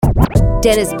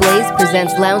Dennis Blaze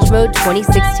presents Loungemode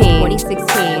 2016.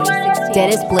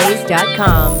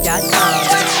 DennisBlaze.com.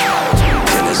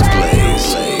 Dennis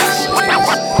Blaze.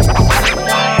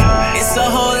 It's a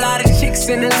whole lot of chicks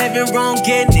in the living room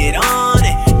getting it on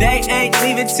it. They ain't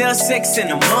leaving till 6 in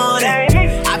the morning.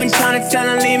 I've been trying to tell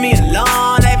them leave me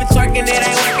alone. They been twerking, it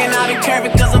ain't working. I've been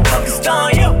curving cause I'm focused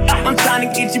on you. I'm trying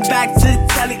to get you back to the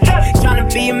telly. Trying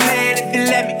to be a man if you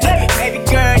let me. Baby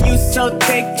girl, you so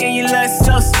thick and you look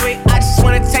so sweet. I just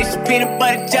wanna taste your peanut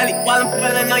butter jelly while I'm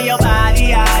feeling on your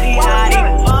body, yaddy, yaddy.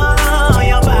 Oh, on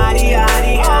your body,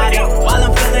 yaddy, yaddy. While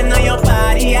I'm feeling on your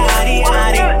body, yaddy,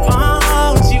 yaddy.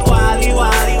 Oh, with you, wally,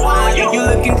 wally, wally. You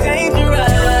looking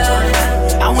dangerous.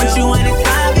 I want you in a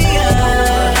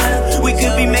caviar. We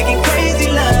could be making crazy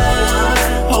love.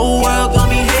 Whole world gon'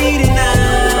 be hating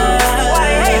us.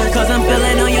 Cause I'm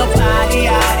feeling on your body,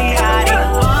 yaddy, yaddy.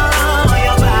 Oh, on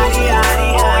your body, yaddy,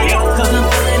 yaddy. Cause I'm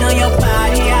feeling on your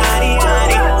body, yaddy,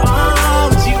 yaddy. Oh,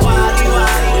 with you, wally,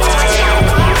 wally,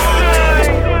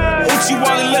 wally. Uchi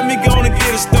Wally, let me go on and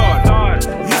get it started.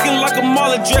 Looking like a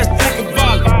mauler dressed like a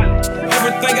volley.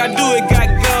 Everything I do, it got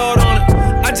gold on it.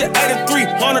 I just ate a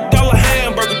 $300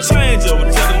 hamburger changeover.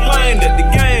 Tell the lane that the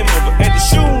game over. At the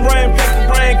shooting range, pack the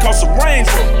rain, cost a range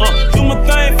for. Do my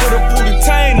thing for the booty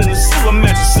tain and the super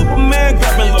match. Superman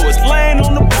grabbing Lois Lane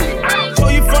on the booty.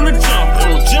 Told you from the jump,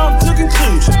 don't jump to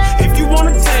conclusion. If you want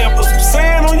a tan, put some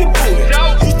sand on your booty.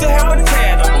 Used to have a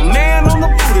tan, I'm a man on the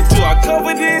booty till I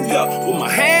covered it up with my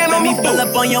hand on the booty. Let me pull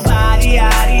up on your body,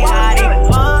 yaddy, yaddy.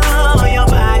 Oh, on your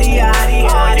body, yaddy,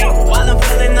 yaddy. While I'm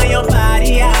feeling on your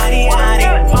body, yaddy, yaddy.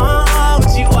 Oh,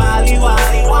 with you, wally,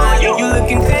 wally, wally. You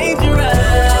looking dangerous.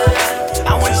 I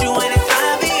want you in a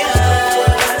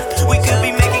caviar. We could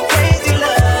be making crazy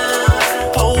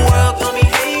love. Whole world gon' be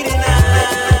hating us.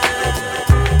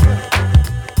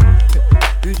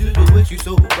 You do the way you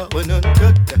so about when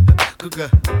uncut. Good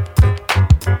girl.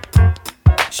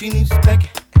 She needs back.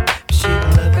 She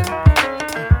love it.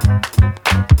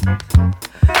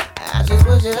 I just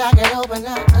wish that I could open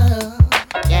up.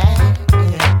 Yeah,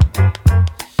 yeah.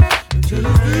 To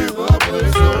the people, but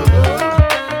it's so love.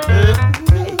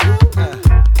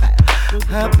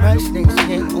 High price things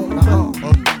can't own my own.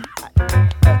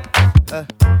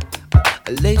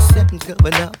 Lace settings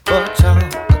coming up for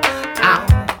time. Ow,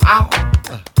 ow.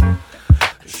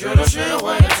 Shoulda,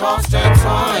 when you toss that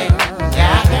time.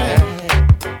 Yeah.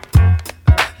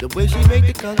 The way she make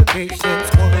the congregation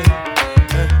swing.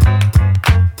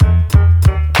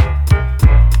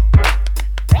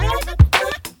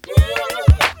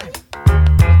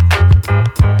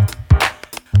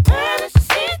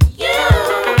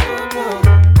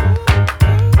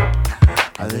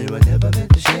 I never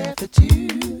meant to share for two.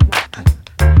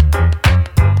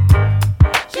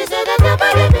 She said that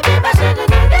nobody could be my sugar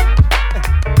daddy.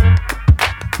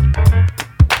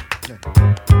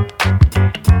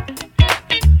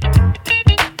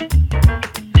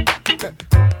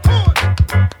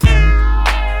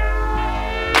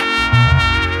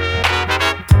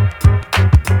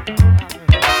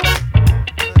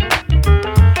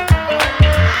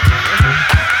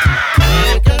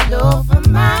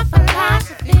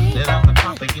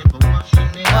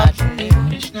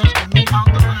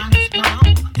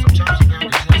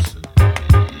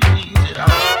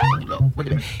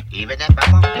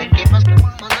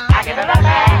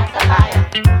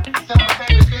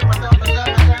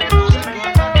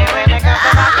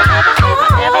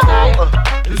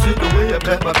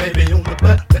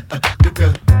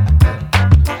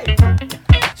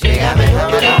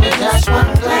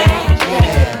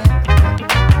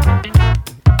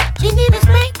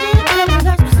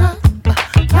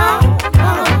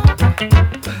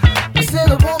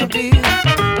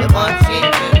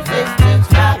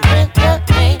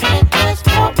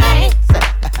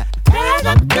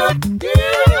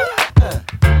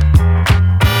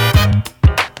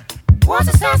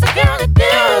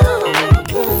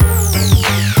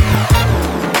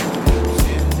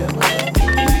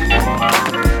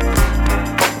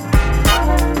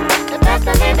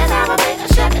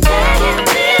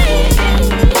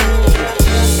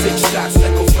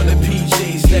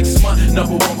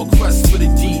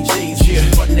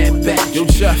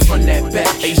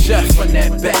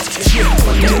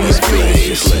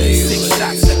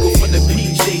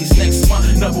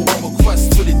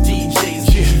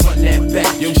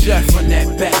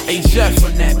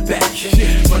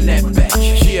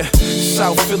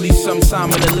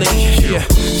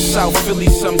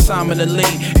 In the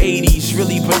late 80s,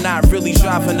 really but not really,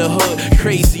 driving the hood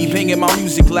crazy, banging my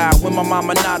music loud when my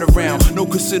mama not around. No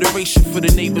consideration for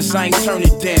the neighbors, I ain't turn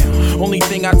it down. Only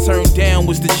thing I turned down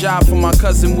was the job for my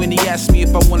cousin when he asked me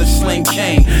if I want a sling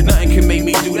cane. Nothing can make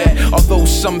me do that. Although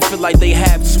some feel like they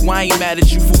have to, I ain't mad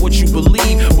at you for what you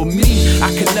believe. But me, I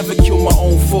could never kill my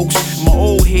own folks. My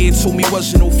old head told me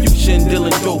wasn't no future in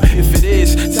dealing dope. If it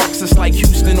is, text us like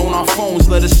Houston on our phones.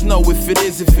 Let us know if it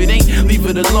is. If it ain't, leave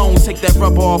it alone. Take that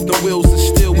rubber off the wheels and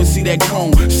still and see that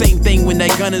chrome. Same thing when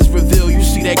that gun is revealed. You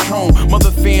see that chrome.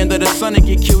 Mother fearing that her son will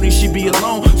get killed and she be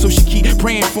alone. So she keep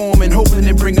praying for him and hoping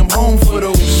to bring him home for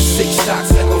those 6 shots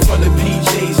that go from the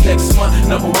PJs next month.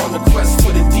 #1 request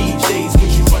for the DJs.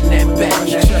 Would you run that back?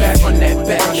 Run that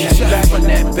back. Run that back. Run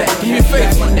that back. Give me a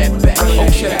favor. Run that back.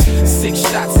 Okay. 6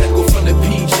 shots that go from the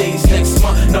PJs next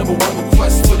month. #1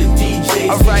 request for the DJs.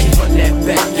 Alright. Run that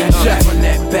back. Run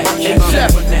that back.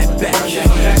 Run that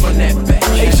back. Run that back.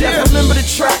 Hey Jeff, remember the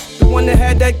track? The one that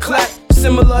had that clap?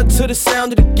 Similar to the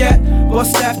sound of the gat.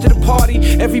 Bust after the party,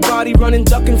 everybody running,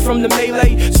 ducking from the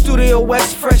melee. Studio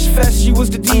West, Fresh Fest, you was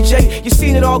the DJ. You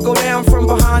seen it all go down from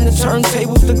behind the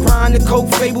turntables, the grind, the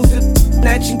coke fables, the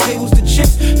snatching tables, the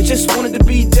chicks that just wanted to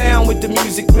be down with the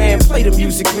music, man. Play the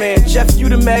music, man. Jeff, you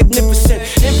the magnificent.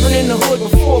 Imprint in the hood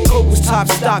before coke was top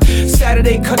stock.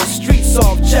 Saturday cut the streets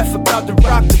off. Jeff about to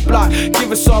rock the block.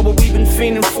 Give us all what we've been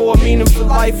fiending for. Meaning for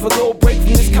life, a little break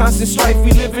from this constant strife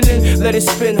we living in. Let it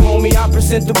spin, homie. I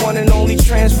present the one and only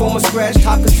transformer scratch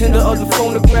top contender of the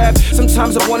phonograph.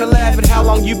 Sometimes I wanna laugh at how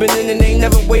long you been in and ain't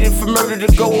never waited for murder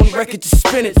to go on record to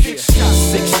spin it. 6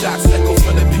 shots that go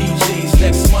from the PJs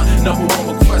next month. #1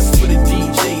 request for the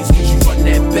DJs. Would you run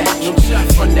that back?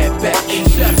 Run that back.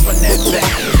 Run that back.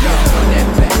 Run that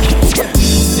back.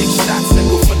 6 shots that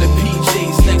go from the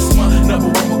PJs next month.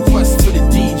 #1 request for the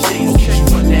DJs. Would you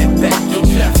run that back?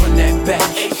 Run that back.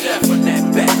 Run that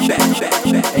back.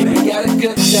 Hey, we got a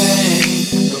good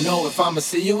thing. Don't know if I'ma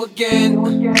see you again,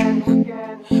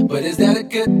 but is that a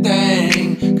good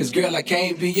thing? Cause girl, I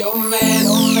can't be your man.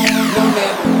 No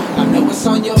man, I know it's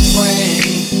on your brain.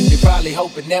 You probably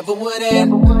hope it never would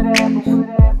end.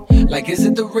 Like, is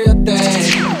it the real thing?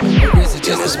 Or is it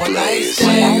just a one night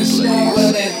stand?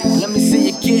 Well then, let me see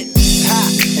you get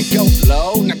high and go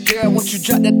low. Now girl, won't you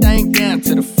drop that thing down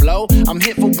to the flow? I'm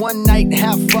here for one night and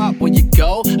how far will you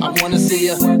go? I wanna see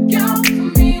you work out for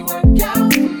me,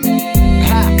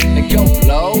 high and go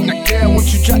low. Now girl,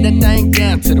 won't you drop that thing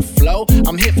down to the flow?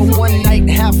 I'm here for one night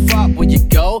and how far will you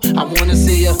go? I wanna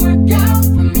see you work out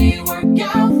for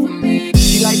me,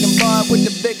 She like them boys with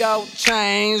the big old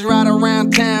chains, ride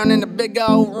around town in the big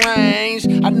old range.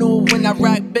 I knew it when I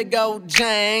rock big old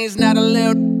chains, not a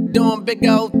little doing big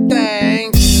old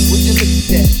things. Would you look at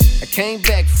that? I came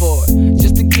back for it,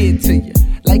 just to get to you,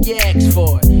 like you asked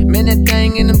for it. Man, that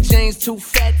thing in them chains too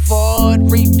fat for it.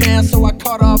 Rebound, so I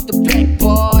caught off the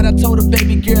backboard. I told her,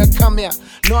 baby girl, come here.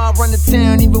 Know I run the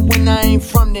town even when I ain't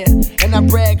from there. And I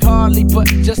brag hardly, but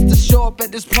just to show up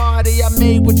at this party I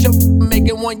made with your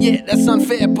making one, yeah, that's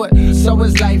unfair. But so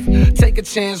is life, take a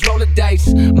chance, roll the dice.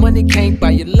 Money can't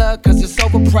buy your love, cause it's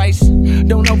overpriced.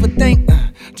 Don't overthink,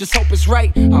 just hope it's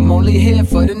right. I'm only here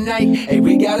for the night. Hey,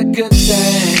 we got a good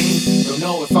thing. Don't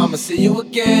know if I'ma see you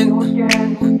again,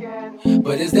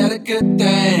 but is that a good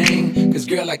thing? Cause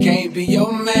girl, I can't be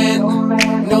your man.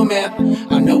 No man,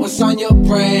 I know it's on your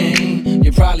brain.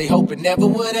 You probably hope it never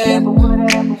would end.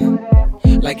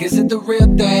 Like, is it the real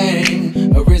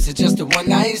thing? Or is it just a one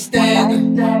night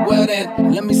stand? Well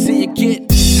then, let me see you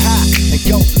get high and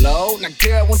go low. Now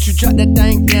girl, won't you drop that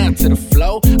thing down to the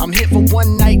flow? I'm here for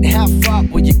one night and how far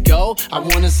will you go? I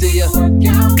wanna see you work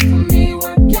out for me,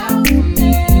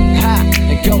 high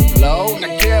and go low.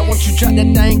 Now girl, won't you drop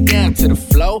that thing down to the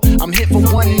flow? I'm here for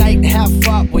one night and how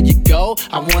far will you go?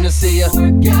 I wanna see you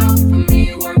work out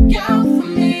for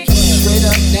me. Straight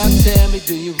up, now tell me,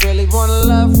 do you really wanna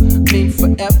love me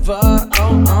forever?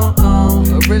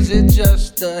 Or is it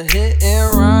just a hit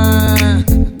and run?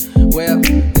 Well,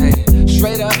 hey,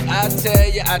 straight up, I tell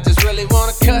you, I just really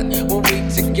wanna cut when we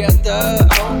together.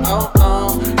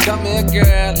 Come here,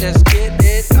 girl, let's get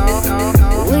it on.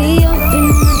 We open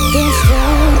up the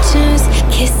vultures,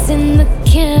 kissing the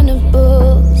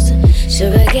cannibals.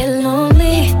 Should I get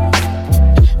lonely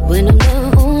when I'm the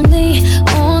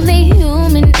only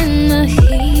human in the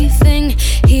heaving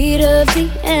heat of the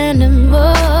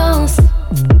animals?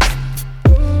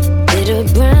 Bitter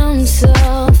brown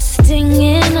salt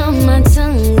stinging on my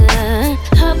tongue.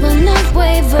 I will not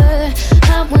waver,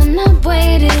 I will not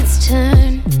wait its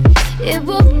turn. It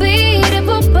will beat, it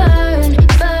will burn,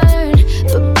 but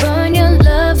burn your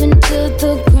love into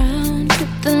the ground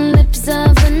with the lips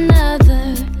of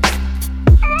another.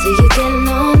 Do you get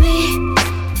lonely?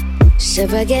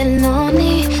 Should I get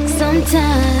lonely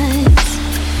sometimes?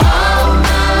 All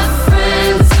my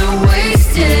friends are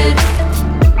wasted,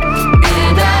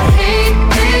 and I hate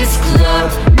this club.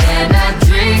 Man, I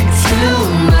drink too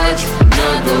much,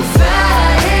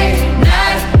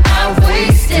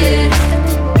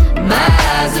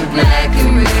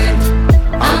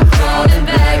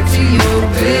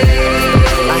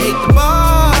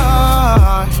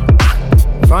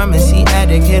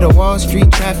 Riddick hit a Wall Street,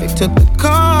 traffic took the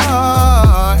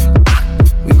car.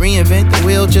 We reinvent the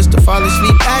wheel just to fall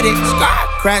asleep at it.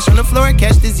 Crash on the floor,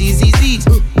 catch the ZZZs.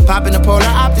 Pop in the polar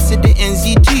opposite the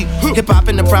NZT. Hip hop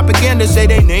and the propaganda say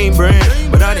they name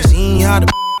brand, but I done seen how the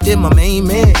did my main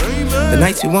man. The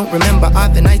nights we won't remember are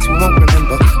the nights we won't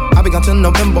remember. I'll be gone till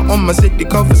November on my city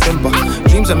called for Simba.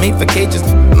 Dreams are made for cages,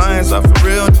 lions are for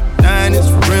real. Dying is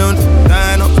for real,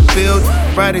 dying off the field.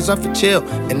 Fridays are for chill,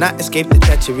 and not escape the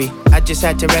treachery. I just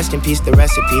had to rest in peace the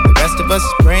recipe. The rest of us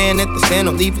is praying at the stand,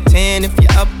 don't leave a 10. If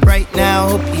you're up right now,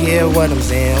 hope you hear what I'm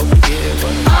saying. Hope you hear what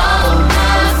I'm saying. All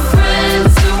my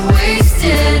friends are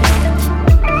wasted,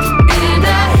 and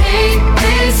I hate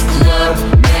this club.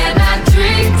 Man, I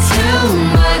drink too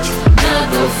much.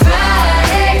 Another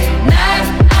Friday night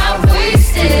I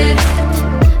wasted.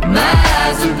 My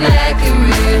eyes are black and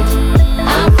red.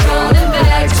 I'm crawling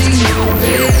back to you,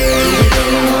 baby.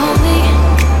 Lonely,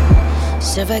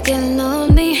 sure I get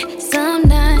lonely some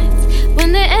nights when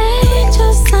the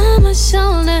angel's on my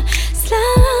shoulder.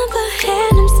 Slumber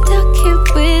and I'm stuck here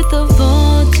with the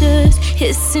vultures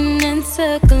hissing and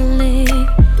circling.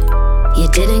 You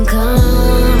didn't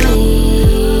call me.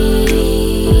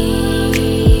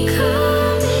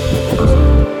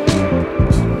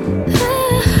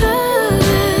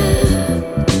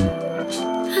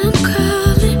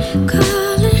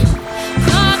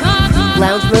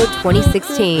 Loungemode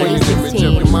 2016.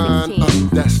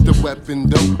 That's the weapon,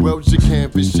 the world you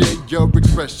canvas. Share your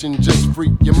expression, just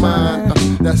free your mind.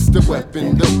 That's the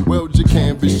weapon, the world you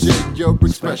canvas. Share your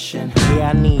expression. Yeah,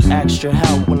 I need extra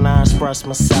help when I express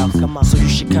myself. Come on, so you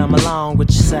should come along with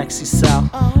your sexy self.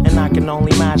 And I can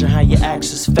only imagine how your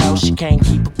exes felt. She can't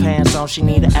keep her pants on, she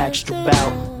need an extra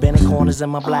belt. Bending corners in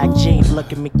my black Jeep,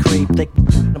 look at me creep. Thick,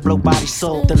 the blue body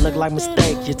soap that look like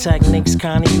mistake. Your technique's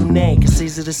kinda unique, it's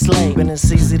easy to slay. And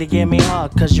it's easy to give me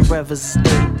hard, cause your rivers is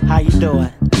deep. How you do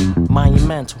it?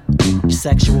 Monumental. Your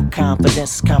sexual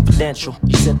confidence is confidential.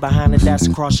 You sit behind the desk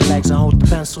and cross your legs and hold the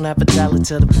pencil. Never tell it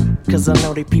to the cause I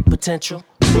know they peep potential.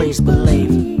 Please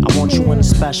believe, I want you in a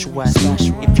special way.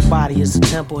 If your body is a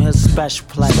temple, here's a special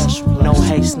place. No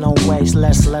haste, no waste,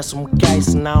 less on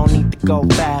case. And I don't need to go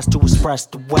fast to express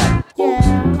the way.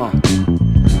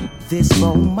 This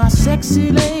for my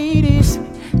sexy ladies,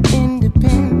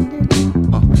 independent,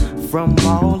 from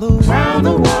all around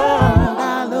the world.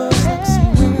 I love sexy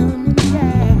women,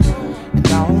 yeah.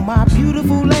 And all my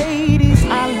beautiful ladies,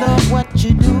 I love what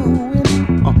you're doing.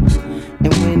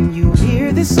 And when you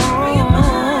hear this song,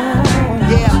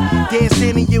 yeah,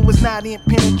 dancing in you is not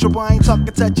impenetrable. I ain't talking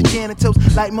touching genitals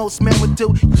like most men would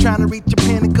do. You trying to reach your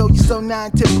pinnacle, you so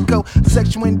non-typical. A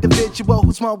sexual individual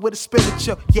who's one with a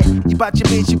spiritual. Yeah, you bought your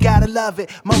bitch, you gotta love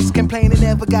it. Most complain and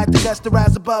never got the guts to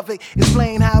rise above it.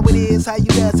 Explain how it is, how you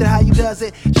does it, how you does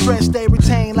it. Stress they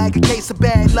retain like a case of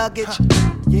bad luggage.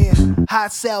 Yeah, high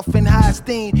self and high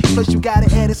esteem. Plus you got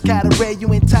an edit, gotta rare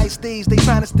you in tight steez. They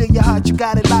trying to steal your heart, you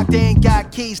got it locked, they ain't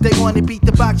got keys. They wanna beat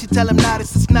the box, you tell them nah,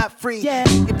 this is not free. Yeah,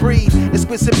 you breathe,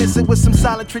 exquisite missing with some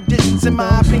solid traditions. In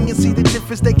my opinion, see the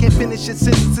difference, they can't finish it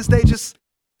sentences, they just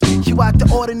you out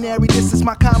the ordinary. This is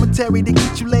my commentary to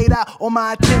get you laid out on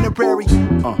my itinerary.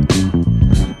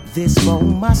 This for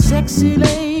my sexy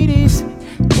ladies,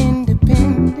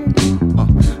 independent,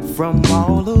 from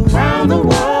all around the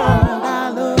world. I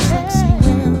love sexy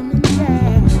women,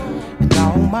 yeah. And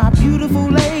all my beautiful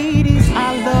ladies,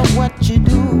 I love what you're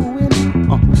doing.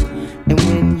 And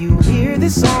when you hear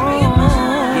this song,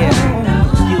 yeah,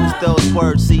 use those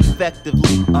words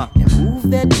effectively. And move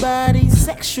that body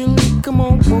sexually. Come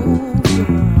on, move,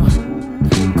 girl.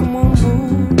 Come on,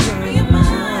 move, girl.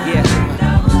 Yeah,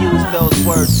 use those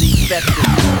words effectively.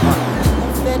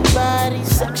 Move that body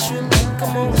sexually.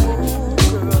 Come on, move,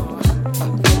 girl.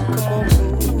 Come on,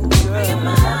 move, girl.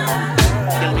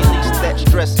 Can release that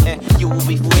stress and you will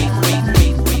be free.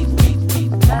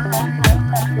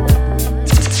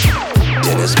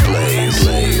 Dennis Blaze.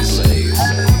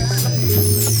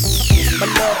 My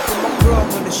love for my girl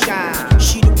wanna shine.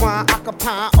 She the one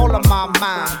occupying all of my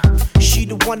mind. She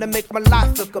the one that make my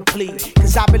life feel complete.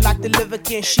 Cause I be like the live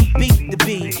again, she beat the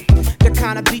beat. The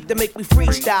kind of beat that make me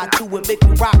freestyle to it. Make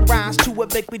me rock rhymes to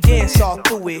it, make me dance all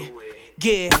through it.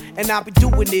 Yeah, and I be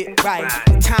doing it right.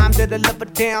 The time that I love her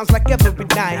downs like every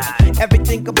night.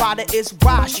 Everything about her is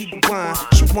why she the one.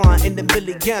 She one in a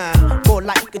million, more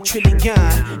like a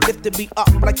trillion. Lifted me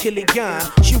up like Killian.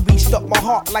 She reached up my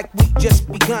heart like we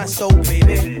just begun. So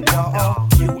baby,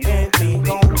 you and me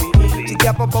gon' be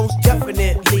together most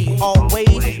definitely. Always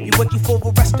be with you for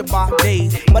the rest of my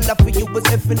days. My love for you was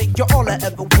infinite, you're all I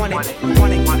ever wanted.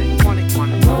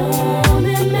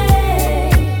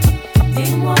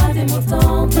 Dis-moi des mots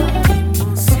tendres,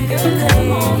 que le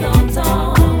monde entend.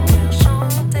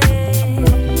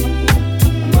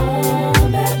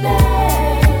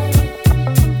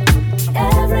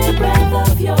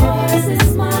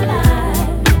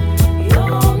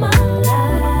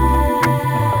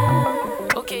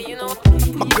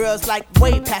 My girl's like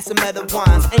way past some other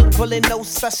ones. Ain't pulling no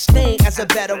such thing as a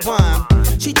better one.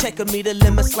 She taking me to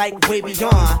limits like way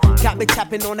beyond. Got me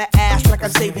tapping on the ass like a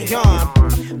Xavier.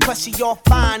 Plus she all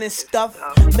fine and stuff.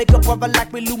 Make a brother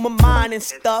like me lose my mind and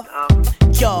stuff.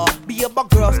 Yo, be up my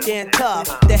girl stand tough.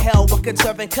 The hell with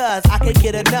conserving cause I can't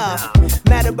get enough.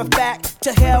 Matter of fact,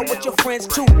 to hell with your friends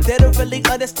too. They don't really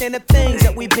understand the things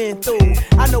that we've been through.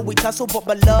 I know we tussle, but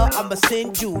my love, I'ma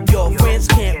send you. Your friends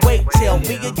can't wait till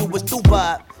me and you was through,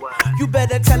 but you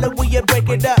better tell her when you break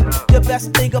it up. The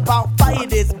best thing about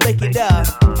fight is break it up.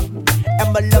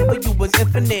 And my love for you was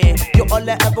infinite. You're all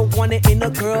I ever wanted in a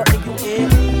girl, and you in.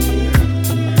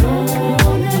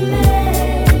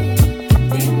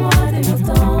 Dis-moi tes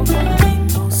mots,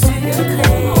 nos secrets,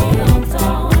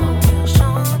 longtemps pour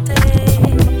chanter.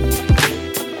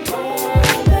 Oh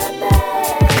bébé,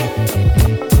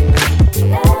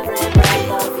 every breath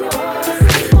of yours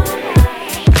is one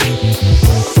night.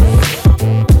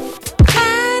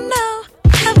 I know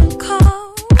heaven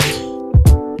called.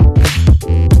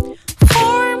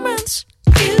 4 months,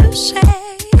 you say.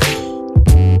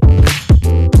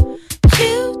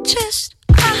 You just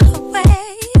are away.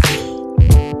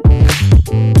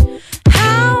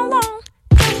 How long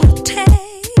it will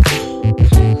take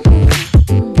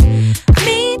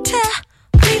me to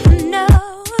leave a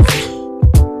note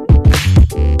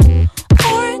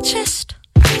or just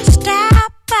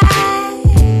stop by.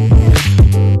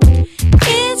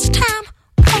 It's time,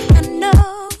 oh I know,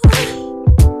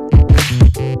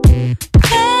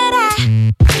 but I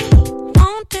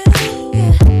won't do.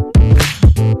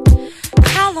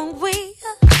 How long we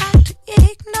have to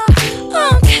ignore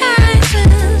all kinds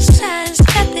of signs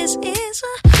that this is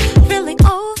really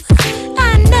over. I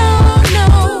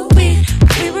know, we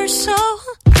were so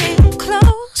damn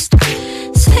close.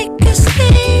 Thick as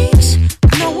thieves,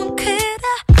 no one could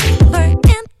ever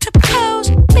interpose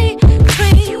between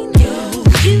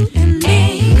you and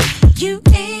me, you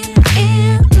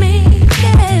and me,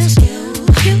 yes,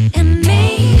 you and me,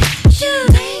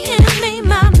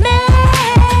 my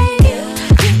man, you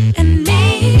and me,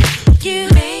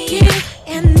 you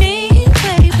and me,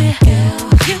 baby,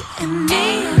 you and me,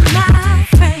 my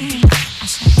friend.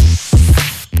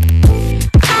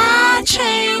 I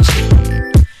change,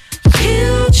 you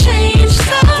change,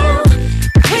 so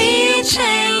we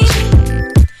change.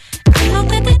 I know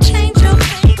that they change, oh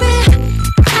baby.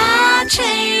 I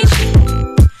change,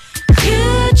 you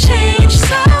change,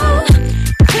 so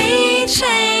we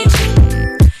change.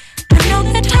 I know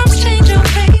that times change, oh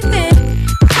baby.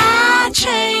 I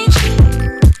change,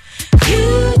 you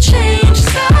change,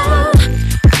 so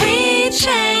we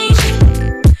change.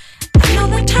 I know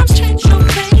that times change, oh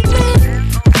baby.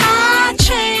 I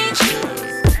change,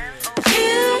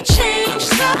 you change,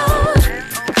 so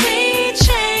we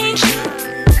change.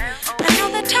 I know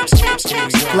that times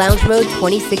change. Loungemode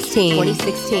 2016.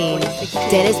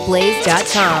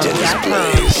 DennisBlaze.com.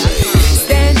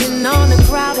 Standing on a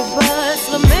crowded bus,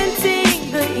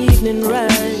 lamenting the evening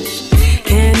rush.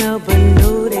 Can't help but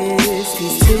notice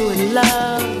these two in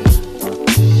love.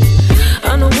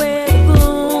 Unaware of the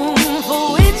gloom for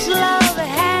which love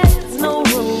has no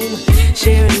room.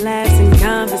 Sharing laughs and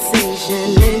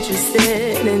conversation,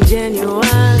 interested and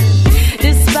genuine.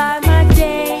 Despite my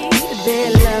day,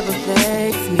 their love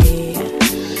affects me.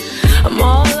 I'm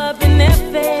all up in their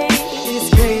face,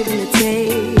 craving the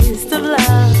taste of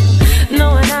love.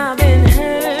 Knowing I've been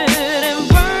hurt and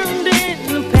burned in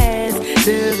the past.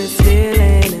 To this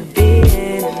feeling of being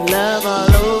in love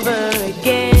all over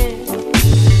again.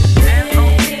 When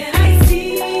I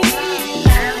see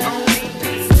love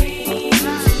between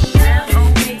us, love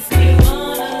makes me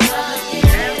wanna love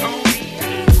again.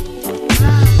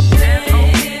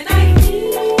 When I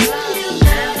feel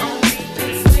love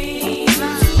between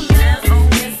us, love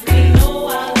makes me know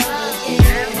I love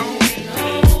again.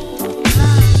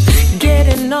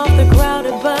 Getting off the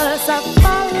crowded bus, I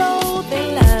follow their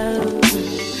love.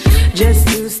 Just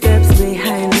 2 steps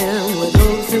behind them were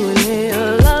those who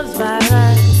inhale love's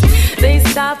virus. They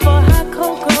stop for hot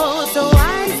cocoa, so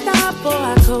I stop for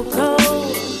hot cocoa.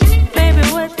 Maybe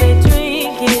what they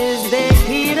drink is their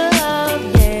key to love,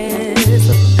 yes.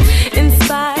 In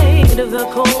spite of the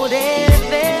cold air,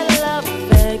 their love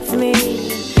affects me.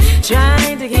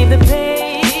 Trying to keep the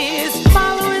pace,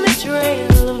 following the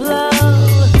trail of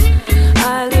love.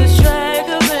 I lose track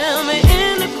of them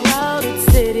in a crowded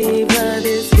city, but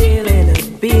this feeling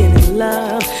of being in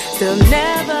love still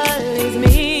never leaves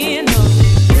me, no.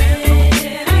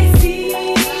 When I see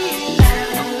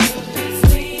love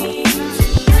between us,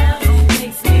 love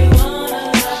makes me wanna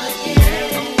love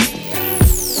again.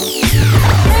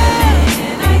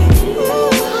 When I feel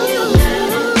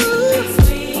love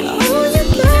between us,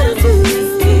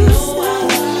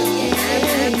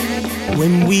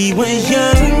 we were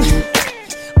young,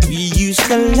 we used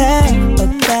to laugh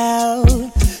about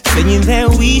saying that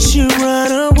we should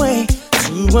run away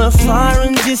to a far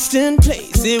and distant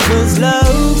place. It was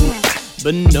love,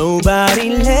 but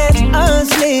nobody let us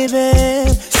live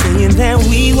it. Saying that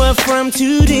we were from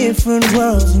two different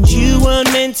worlds and you were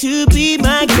meant to be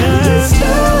my girl.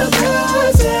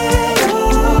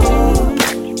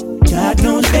 God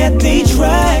knows that they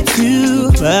tried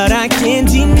to, but I can't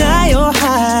deny or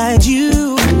hide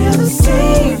you. Never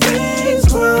say things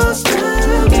cross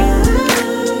my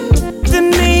mind.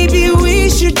 Then maybe we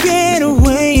should get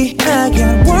away. I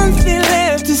got one thing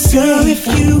left to say. Girl, if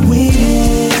you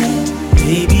win,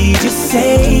 baby, just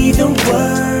say the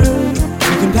word.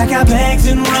 We can pack our bags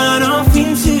and run off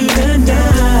into the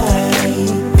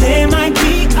night. There might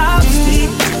be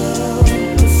obstacles,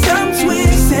 some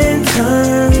twists and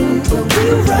turns, but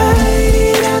we'll ride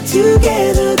it out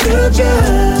together, girl.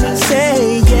 Just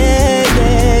say yeah,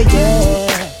 yeah, yeah.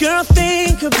 Girl,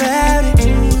 think about it,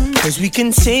 'cause we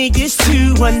can take this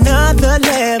to another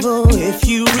level if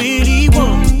you really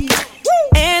want.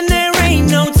 And there ain't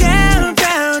no doubt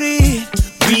about it,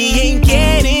 we ain't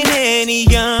getting any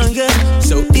younger.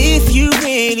 So if you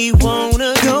really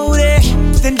wanna go there,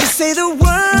 then just say the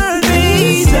word,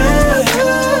 baby.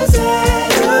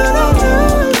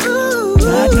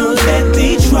 God knows that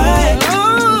they tried,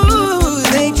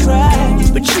 they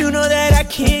tried, but you know that I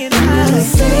can't hide.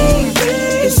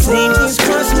 The same things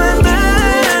cross my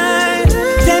mind,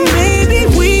 that maybe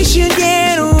we should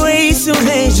get away. So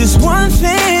there's just one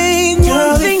thing,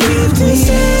 girl, that you can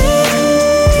say.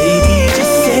 Baby,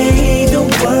 just say the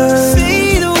word.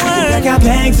 Say the word. Pack our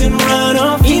bags and run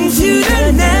off into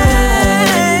the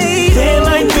night. There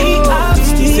might be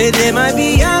obstacles. Say there might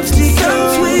be obstacles.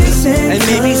 Some twists and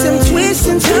maybe some twists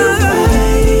and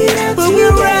turns. But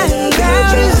we'll ride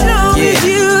out as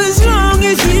long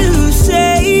as you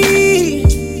say.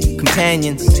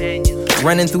 Companions,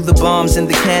 running through the bombs and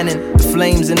the cannon, the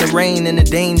flames and the rain and the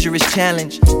dangerous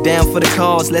challenge. Down for the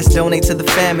cause, let's donate to the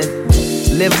famine.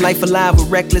 Live life alive with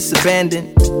reckless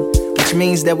abandon, which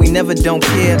means that we never don't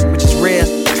care, which is rare.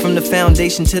 From the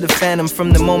foundation to the phantom,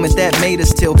 from the moment that made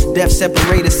us till death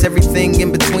separate us. Everything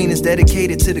in between is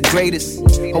dedicated to the greatest.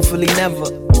 Hopefully never,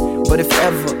 but if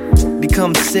ever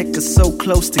become sick or so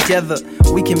close together,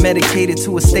 we can medicate it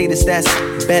to a status that's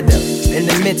better. In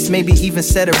the midst, maybe even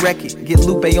set a record. Get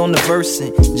Lupe on the verse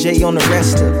and Jay on the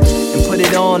rest of, and put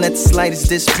it on at the slightest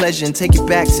displeasure and take it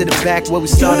back to the back where we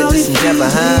started this endeavor,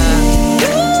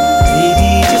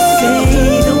 Baby, just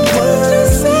say the word.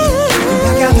 We can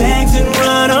pack our bags and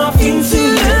run off into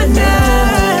the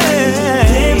night.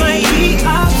 There might be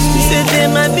obstacles, there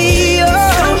might be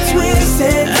some twists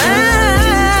and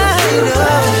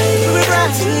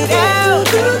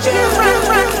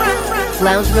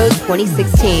Loungemode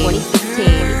 2016.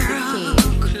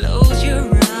 Close your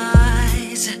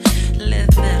eyes, let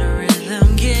that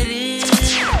rhythm get in.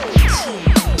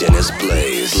 Dennis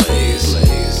Blaze.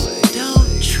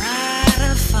 Don't try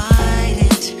to fight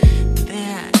it.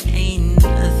 There ain't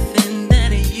nothing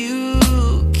that you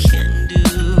can do.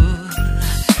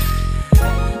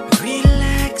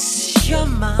 Relax your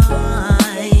mind.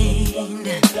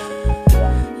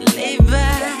 Lay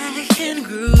back and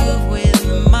groove with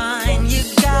mine. You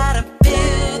gotta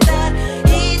feel that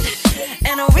heat,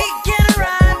 and we can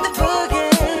ride the boogie,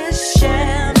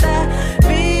 share that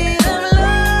beat of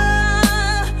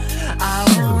love. I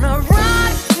wanna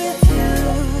rock with you,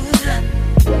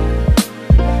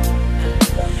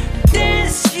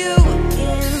 dance you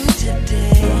in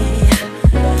today.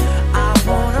 I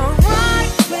wanna rock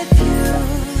with you.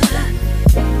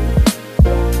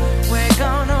 We're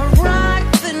gonna rock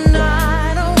the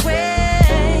night away.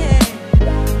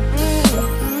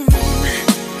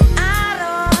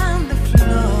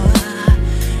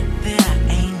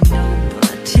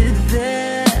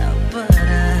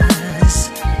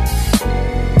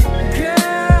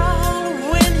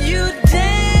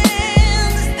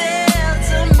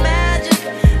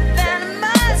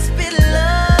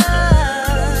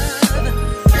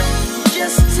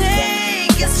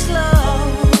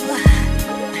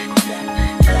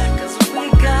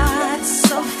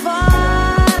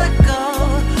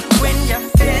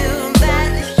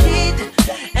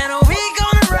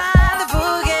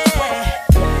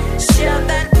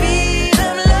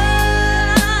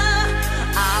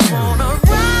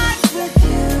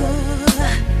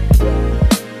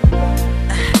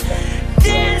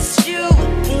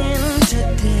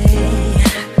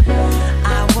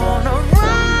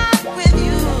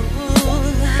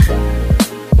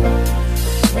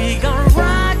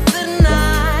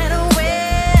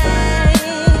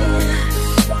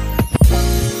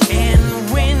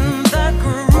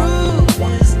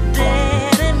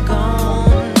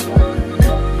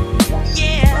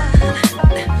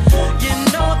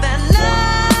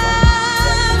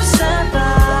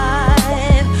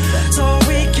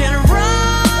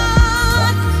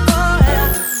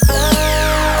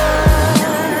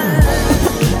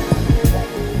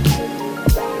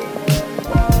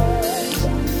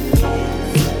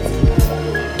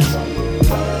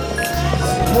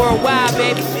 worldwide,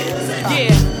 baby.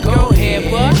 Yeah, go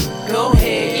ahead, what? Go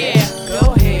ahead, yeah,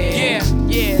 go ahead.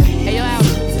 Yeah. Hey, yo, Al,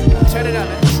 turn it up,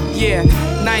 man. Yeah,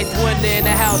 ninth wonder in the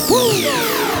house. Woo!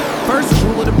 First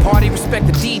rule of the party, respect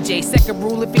the DJ. Second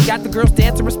rule, if he got the girls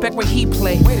dancing, respect where he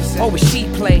play. Or where she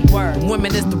play. The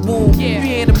woman is the womb. You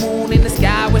hear the moon in the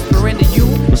sky whispering to you.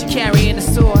 She carrying the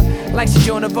sword like she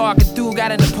Joan of Arc. A dude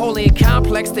got a Napoleon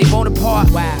complex, they Bonaparte.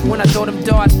 When I throw them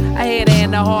darts, I hear they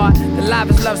in the heart. The life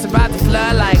is love survived the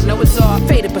flood like Noah's Ark.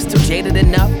 Faded but still jaded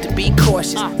enough to be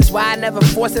cautious. That's why I never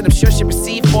force it. I'm sure she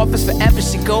receive offers forever.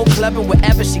 She go clubbing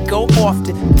wherever she go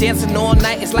often. Dancing all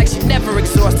night, it's like she never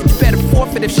exhausted. You better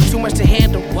forfeit if she too much to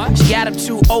handle. She got them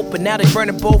too open, now they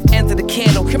burning both ends of the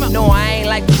candle. No, I ain't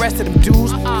like the rest of them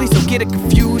dudes. Please don't get it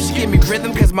confused. She give me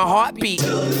rhythm cause my heart beat.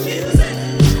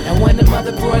 And when the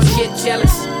mother bros get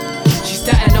jealous, she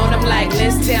starting on them like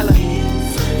Liz Taylor.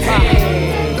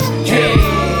 Hey, hey,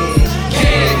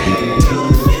 hey.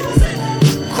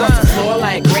 Cross the floor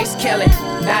like Grace Kelly.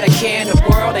 Not a care in the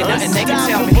world, ain't nothing they can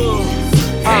tell me.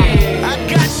 Hey, I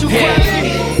got you,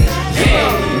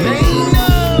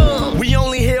 we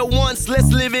only here once,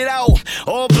 let's live it out.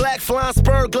 All black flying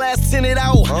spur glass tinted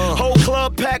out. Whole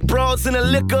club packed broads in the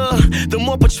liquor. The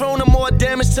more Patron, the more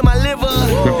damage to my liver.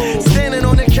 Standing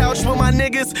on the couch with my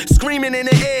niggas, screaming in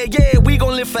the air, yeah, we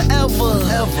gon' live forever.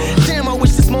 Damn, I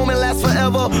wish this moment lasts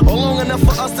forever, or long enough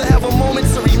for us to have a moment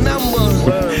to remember.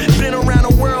 Been around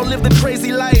the world, lived a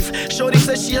crazy life. Shorty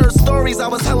said she heard stories, I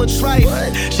was hella trite.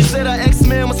 She said her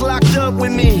ex-man was locked up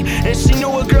with me, and she knew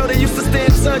a girl that used to stay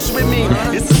in touch with me.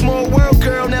 It's a small world,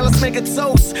 girl, now let's make a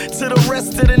toast to the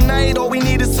rest of the night, all we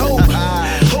need is hope.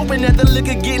 Hoping that the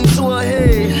liquor get into her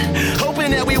head.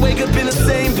 Hoping that we wake up in the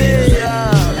same bed.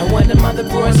 And when the mother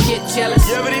bros get jealous,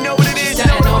 you already know what it is.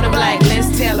 Starting on them like Liz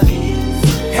Taylor.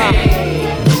 Hey,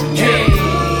 hey,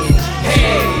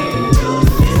 hey.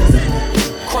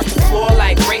 Cross the floor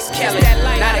like Grace Kelly.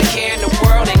 Not a care in the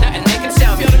world, ain't nothing they can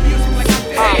tell me.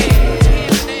 Hey,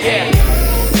 yeah.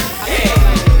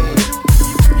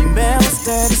 Your man was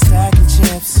steady stacking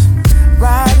chips,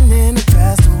 riding in the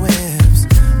best of whips,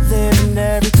 living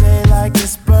every day like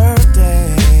it's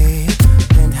birthday.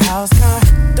 Penthouse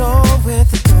condo with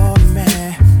the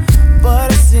doorman,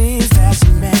 but it seems that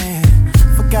your man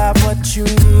forgot what you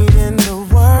need in the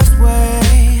worst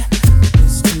way.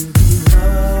 Is to be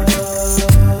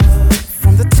loved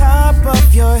from the top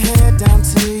of your head down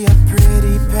to your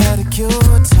pretty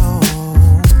pedicure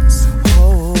toes.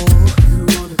 Oh, you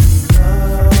wanna be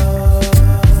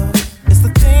loved. It's the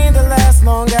thing that lasts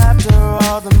long after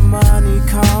all the money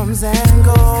comes and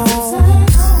goes.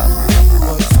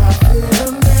 What's up with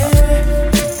a man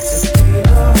to be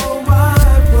the whole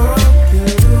wide world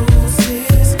and lose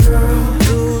his girl,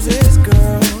 lose his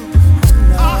girl?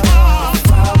 If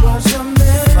I was your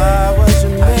man,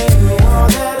 I'd do all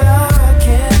that I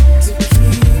can to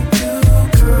keep you,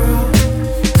 girl.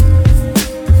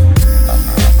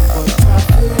 What's up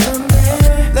with a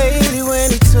man? Lately when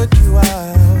he took you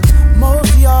out,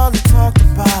 mostly all he talked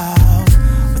about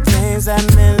were things that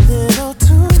meant little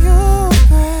to you,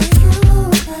 babe.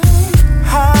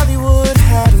 Hollywood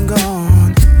had him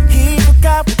gone. He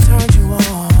forgot what turned you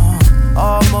on,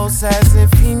 almost as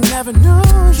if he never knew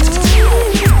you.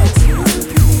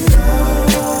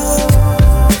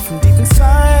 From deep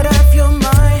inside of your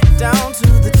mind down to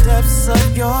the depths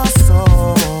of your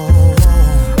soul.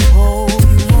 Oh,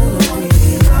 you wanna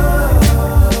be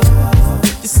loved.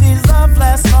 You see, love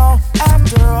lasts long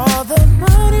after all the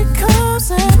money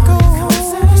comes and goes.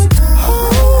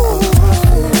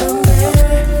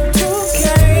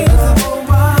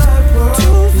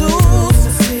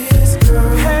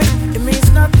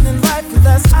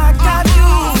 I got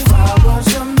you. If I was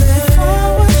your man,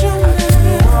 I'd do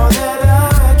all that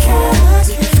I can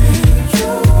to keep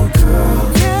you, girl.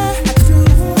 Yeah, I do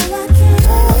all I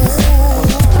can.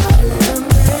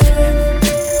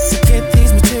 To get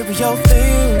these material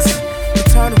things, you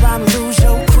turn around and lose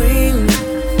your queen.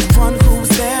 The one who was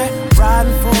there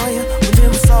riding for you when it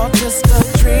was all just a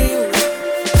dream.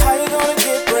 How you gonna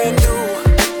get brand new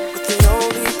with the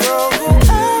only girl who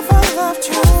ever loved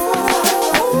you?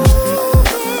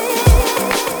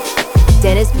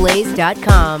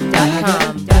 DennisBlaze.com.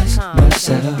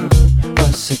 Myself,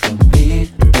 what's it gonna be,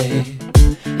 babe?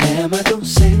 Am I gonna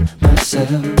save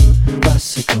myself?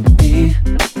 What's it gonna be?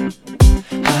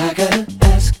 I gotta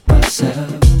ask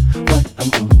myself what I'm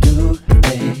gonna do,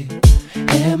 babe.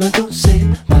 Am I gonna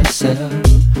save myself?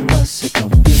 What's it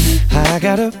gonna be? I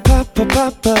gotta pop,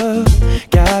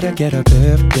 gotta get a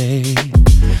birthday.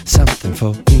 something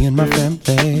for me and my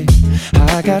family.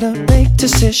 I gotta make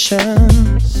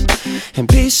decisions and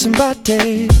be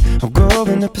somebody. I'm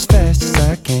growing up as fast as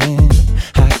I can.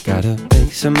 I gotta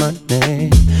make some money.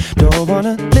 Don't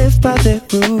wanna live by their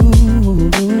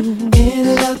rules. In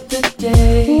and out the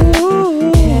day,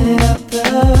 in and out the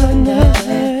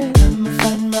night. I'ma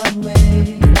find my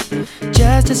way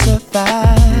just to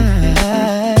survive.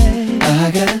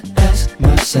 I gotta ask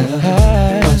myself,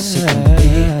 what's it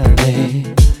gonna be?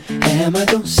 Am I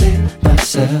gonna save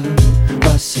myself?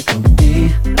 What's it gonna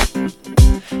be?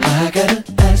 I gotta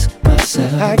ask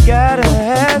myself. I gotta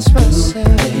ask myself.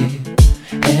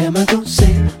 Am I gonna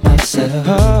save myself?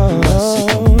 What's it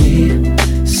gonna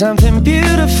be? Something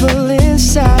beautiful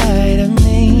inside of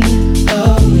me.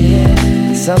 Oh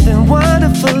yeah. Something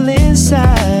wonderful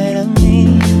inside of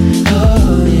me.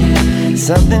 Oh yeah.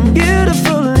 Something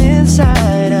beautiful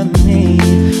inside of me.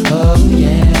 Oh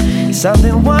yeah.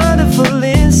 Something wonderful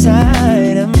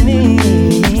inside of me.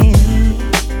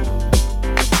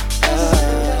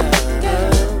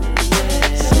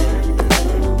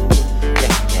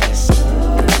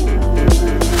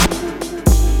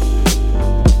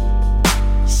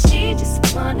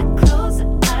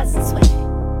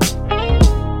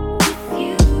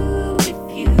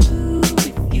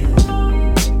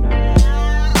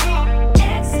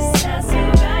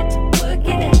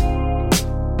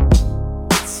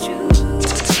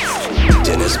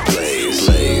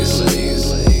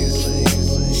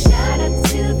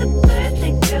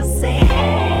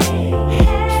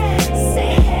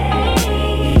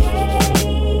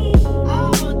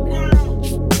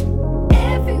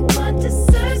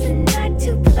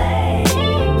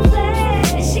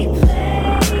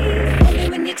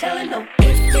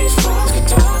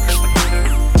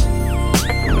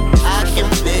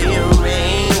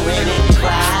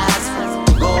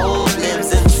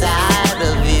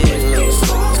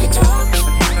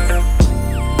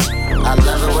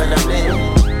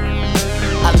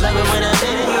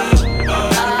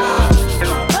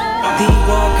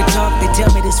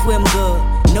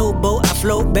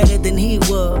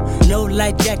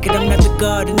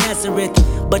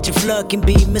 Can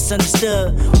be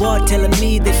misunderstood. War telling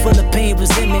me they full of pain,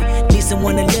 resentment. Need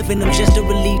someone to live in them just to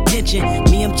relieve tension.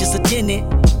 Me, I'm just a tenant.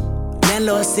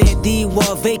 Landlord said the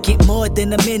wall vacant more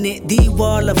than a minute. The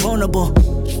wall are vulnerable.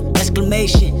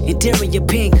 Exclamation, interior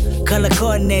pink, color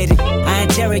coordinated. I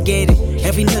interrogated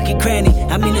every nook and cranny.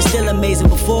 I mean, it's still amazing.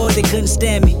 Before they couldn't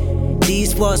stand me.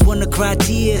 These walls wanna cry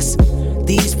tears.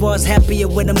 These walls happier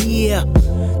when I'm here.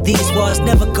 These walls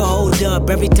never can hold up.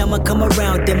 Every time I come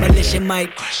around, demolition might.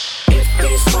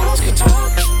 These walls can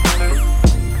talk.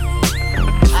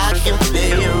 I can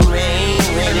feel your rain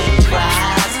when it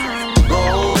cries.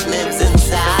 Gold lives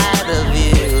inside of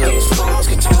you. These walls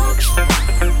can talk.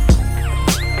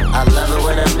 I love it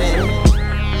when I'm in it.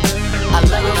 I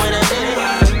love it when I'm in it.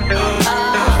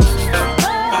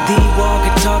 The wall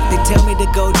can talk, they tell me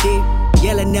to go deep.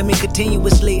 Yelling at me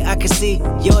continuously, I can see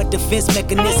your defense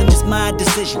mechanism is my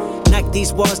decision. Knock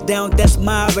these walls down, that's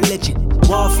my religion.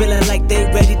 Wall feeling like they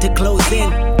ready to close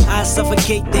in. I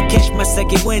suffocate, then catch my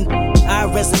second wind. I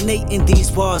resonate in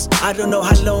these walls. I don't know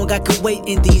how long I could wait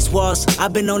in these walls.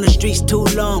 I've been on the streets too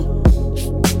long.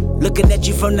 Looking at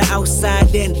you from the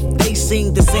outside in, they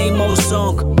sing the same old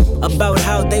song about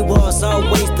how they was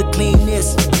always the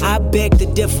cleanest. I beg to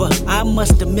differ, I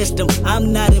must have missed them.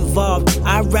 I'm not involved,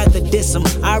 I'd rather diss them.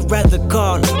 I'd rather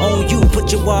call on you,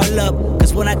 put your wall up.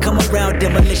 Cause when I come around,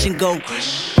 demolition go.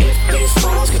 These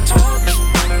walls can talk.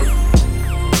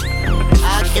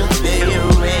 I can feel your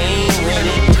rain when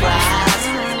it cries.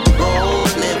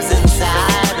 Gold lives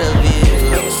inside of you.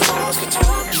 These walls can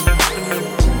talk.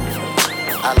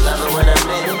 I love it when I'm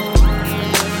in it.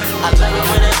 I love it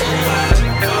when I'm in it.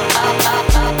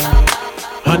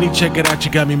 Honey, check it out,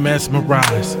 you got me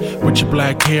mesmerized. With your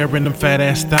black hair and them fat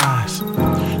ass thighs.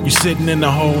 You sitting in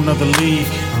a whole nother league.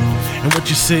 And what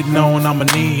you sitting on, I'ma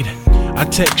need. I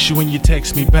text you and you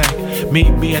text me back.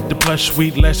 Meet me at the plush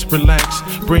suite, let's relax.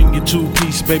 Bring your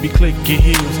two-piece, baby, click your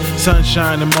heels.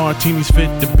 Sunshine and martinis fit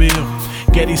the bill.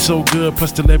 Getty's so good,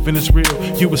 plus the living is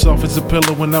real. You as soft as a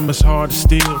pillow when I'm as hard as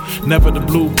steel. Never the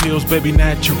blue pills, baby,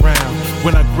 natural.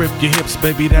 When I grip your hips,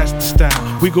 baby, that's the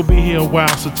style. We gon' be here a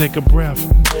while, so take a breath.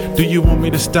 Do you want me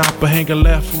to stop or hang a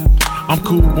left? I'm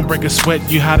cool, won't break a sweat,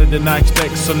 you hotter than I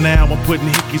expect. So now I'm putting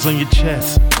hickeys on your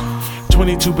chest.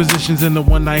 22 positions in the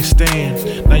one night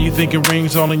stand. Now you thinking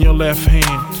rings all in your left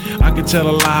hand. I can tell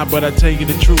a lie, but I tell you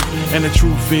the truth. And the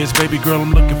truth is, baby girl,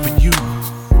 I'm looking for you.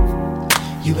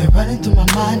 You've been running through my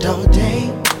mind all day.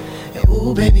 And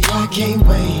ooh, baby, I can't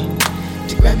wait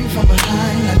to grab you from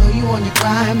behind. I know you on your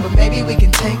grind, but maybe we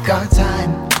can take our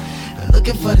time. Been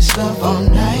looking for this love all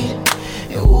night.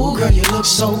 And ooh, girl, you look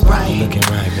so right. Looking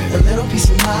right, baby. A little piece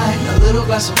of mind, a little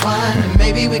glass of wine, and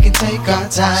maybe we can take our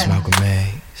time. Smoke a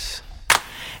maze.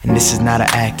 And this is not an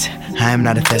act, I am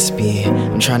not a thespian.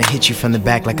 I'm trying to hit you from the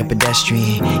back like a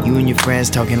pedestrian. You and your friends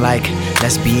talking like,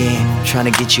 let's be in. I'm trying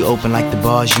to get you open like the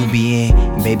bars you be in.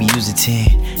 And baby, use a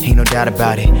 10, ain't no doubt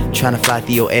about it. I'm trying to fly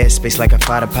through your airspace like a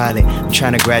fighter pilot. I'm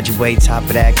trying to graduate top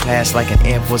of that class like an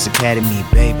Air Force Academy,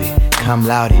 baby. Come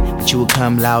louder, but you will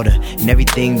come louder. And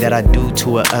everything that I do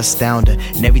to her astound her.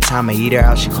 And every time I eat her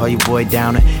out, she call your boy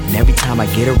downer. And every time I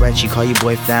get her right, she call your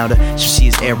boy flounder. So she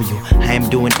is aerial, I am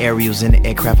doing aerials in the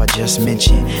aircraft I just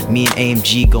mentioned. Me and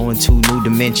AMG going to new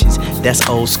dimensions. That's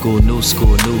old school, new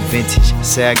vintage.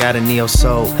 Say I got a neo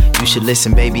soul, you should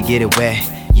listen, baby, get it wet.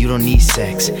 You don't need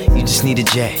sex, you just need a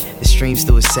jet. The streams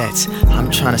through its sets.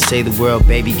 I'm trying to save the world,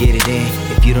 baby, get it in.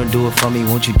 If you don't do it for me,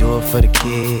 won't you do it for the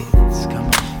kids? Come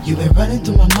on. You've been running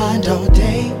through my mind all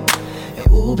day.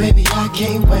 And ooh, baby, I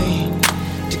can't wait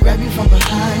to grab you from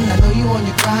behind. I know you on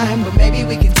your grind, but maybe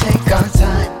we can take our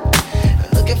time.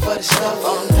 Been looking for this love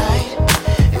all night.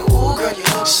 And ooh, girl, you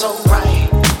look so right.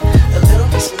 A little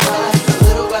piece of mind, a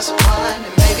little glass of wine,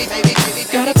 and maybe.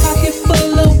 Got a pocket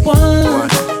full of wine,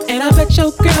 and I bet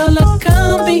your girl will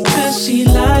come because she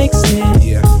likes it.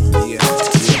 Yeah.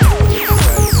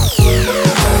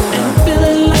 And I'm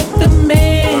feeling like the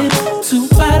man. 2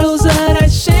 bottles of that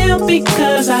sham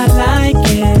because I like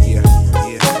it.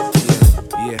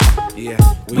 Yeah.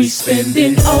 We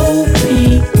spending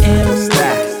OPM,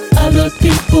 other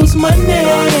people's money,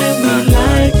 and we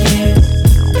like it.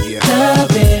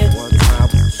 Love it.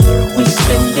 We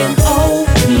spending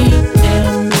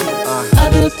OPM,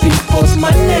 other people's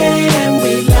money, and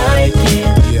we like it.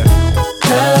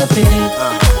 Love it.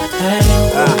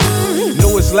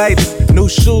 Newest latest, new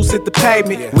shoes hit the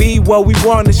pavement. We eat what we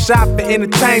want to shop for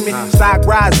entertainment. Stock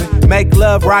rising, make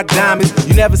love, rock diamonds.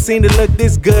 You never seen it look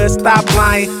this good, stop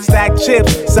lying. Stack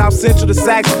chips, South Central to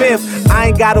Saks Fifth. I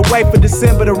ain't gotta wait for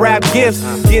December to wrap gifts.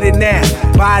 Get it now,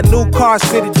 buy a new car,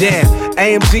 sit it down.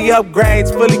 AMG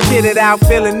upgrades, fully kitted out,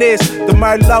 feeling this. The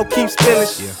Merlot keeps spilling.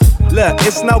 Look,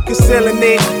 it's no concealing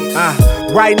it.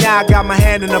 Right now I got my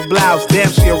hand in the blouse.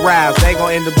 Damn, she aroused. They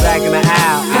gon' end up back in the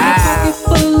aisle. Got a pocket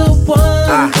full of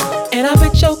wine, and I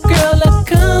bet your girl will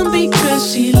come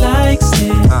because she likes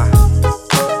it.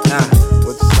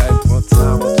 What you say? One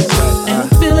time, what you say? And I'm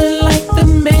feeling like the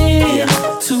man.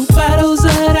 2 bottles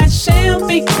of that sham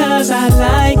because I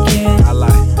like it. I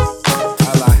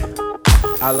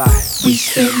like. We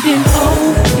spending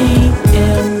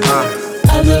OPM,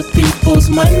 other people's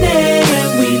money,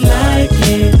 and we like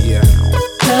it.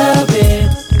 Love it.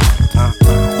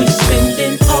 We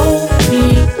spending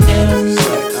OPM,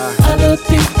 other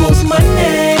people's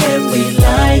money, and we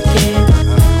like it.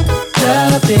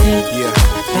 Love it.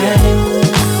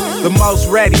 The most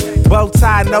ready, bow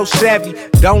tie, no Chevy.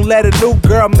 Don't let a new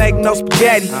girl make no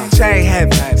spaghetti. Chain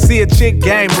heavy, see a chick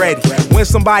game ready. When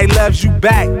somebody loves you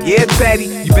back, yeah, Teddy,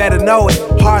 you better know it.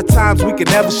 Hard times we can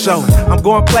never show it. I'm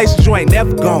going places you ain't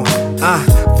never going.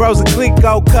 Frozen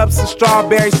Clico, cups and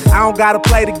strawberries. I don't gotta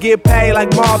play to get paid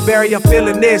like Marbury. I'm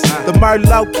feeling this. The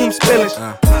Merlot keeps spilling.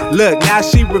 Look, now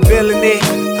she revealing it.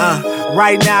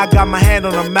 Right now I got my hand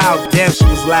on her mouth. Damn, she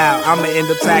was loud. I'ma end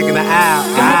up tagging her out.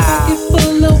 Got a pocket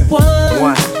full of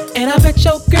wine, and I bet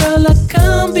your girl will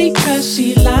come because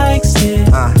she likes it.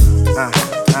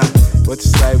 What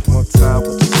you say? One time,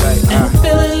 what you say? And I'm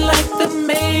feeling like the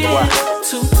man.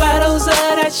 2 bottles of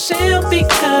that sham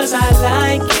because I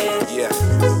like it.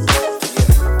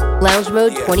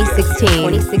 Loungemode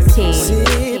 2016.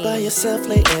 Sit by yourself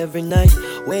late every night,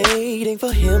 waiting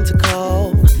for him to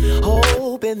call,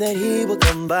 hoping that he will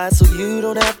come by so you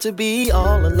don't have to be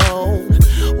all alone.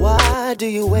 Why do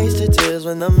you waste your tears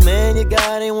when the man you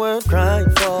got ain't worth crying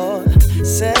for?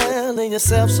 Selling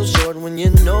yourself so short when you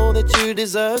know that you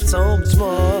deserve so much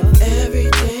more. Every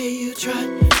day you try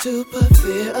to put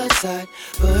fear aside,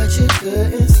 but you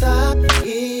couldn't stop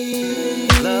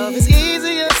it. Love is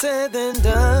easier said than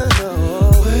done.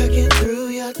 Oh. Working through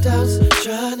your doubts,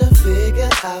 trying to figure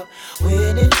out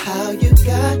when and how you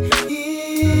got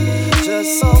here.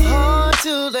 Just so hard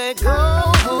to let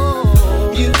go.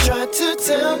 You try to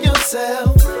tell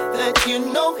yourself that you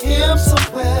know him so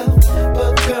well,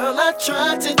 but girl, I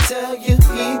tried to tell you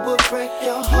he would break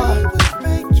your heart.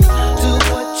 Do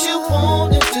what you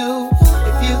want to do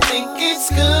if you think it's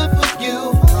good for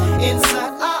you.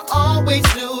 Inside, I always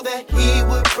knew that he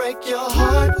would break your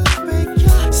heart.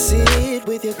 Sit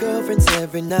with your girlfriends every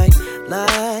every night,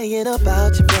 lying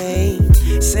about your pain,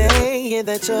 saying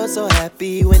that you're so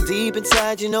happy when deep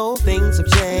inside you know things have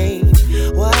changed.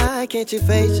 Why can't you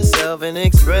face yourself and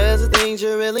express the things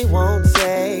you really won't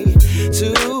say?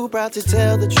 Too proud to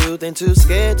tell the truth and too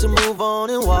scared to move on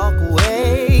and walk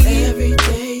away. Every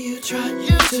day you try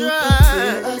to put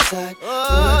fear aside,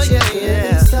 but you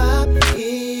couldn't stop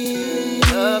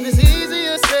it. Love is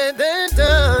easier said than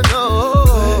done.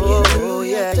 Oh,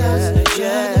 yeah, trying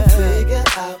to figure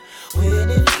out when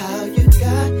and how you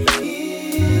got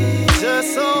here.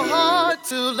 Just so hard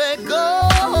to let go.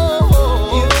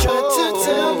 You try to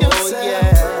tell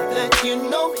yourself that you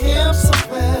know him so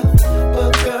well,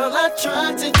 but girl, I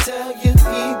tried to tell you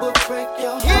he will break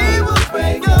your heart. He will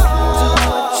break your heart. Do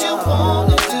what you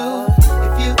wanna do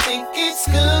if you think it's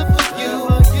good for you.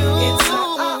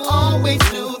 Inside, I always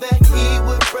knew that he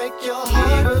would break your heart.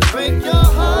 He would break your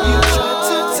heart. You tried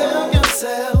to tell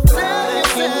yourself that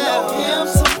you know him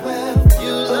so well,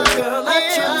 but girl, I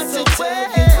tried to tell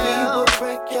you he would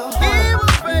break your heart. He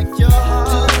would break your heart.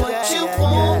 Do what you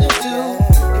wanna do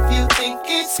if you think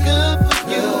it's good for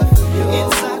you.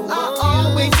 Inside, I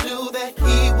always knew that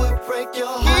he would break your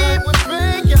heart. He would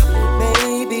break your heart.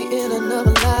 Maybe in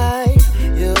another life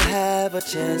you'll have a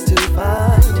chance to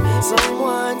find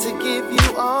someone to give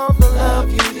you all the love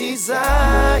you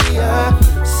desire.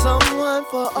 Someone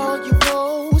for all your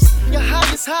woes, your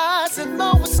highest highs and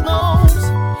lowest lows.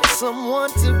 Someone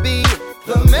to be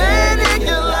the man in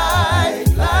your life.